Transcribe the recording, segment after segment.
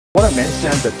to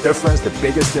mention the difference, the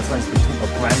biggest difference between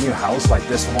a brand new house like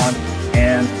this one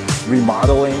and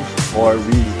remodeling or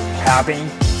rehabbing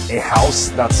a house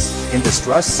that's in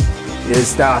distress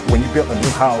is that when you build a new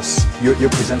house, you're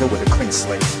presented with a clean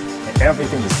slate and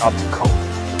everything is up to code,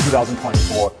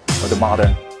 2024 or the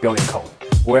modern building code.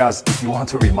 Whereas if you want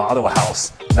to remodel a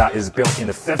house that is built in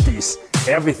the 50s,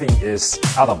 everything is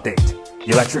out of date.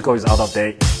 Electrical is out of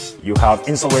date. You have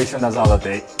insulation that's out of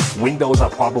date. Windows are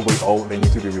probably old, they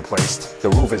need to be replaced. The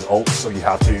roof is old, so you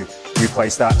have to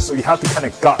replace that. So you have to kind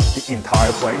of gut the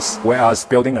entire place. Whereas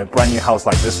building a brand new house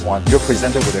like this one, you're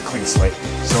presented with a clean slate.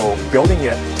 So building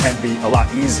it can be a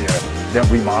lot easier than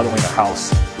remodeling a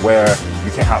house where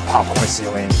you can have popcorn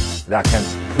ceiling that can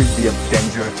be a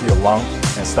danger to your lung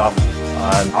and stuff.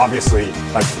 And obviously,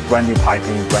 like brand new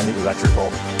piping, brand new electrical,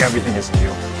 everything is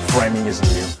new, framing is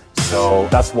new. So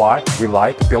that's why we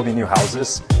like building new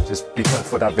houses, just because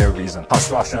for that very reason.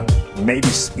 Construction may be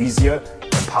easier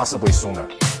and possibly sooner.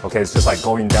 Okay, it's just like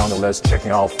going down the list,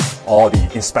 checking off all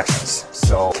the inspections.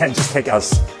 So it can't just take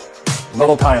as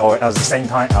little time or as the same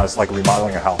time as like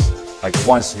remodeling a house. Like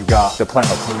once you got the plan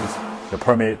approved, the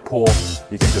permit pulled,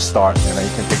 you can just start and then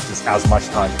you can take just as much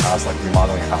time as like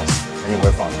remodeling a house,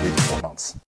 anywhere from 3 to 4 months.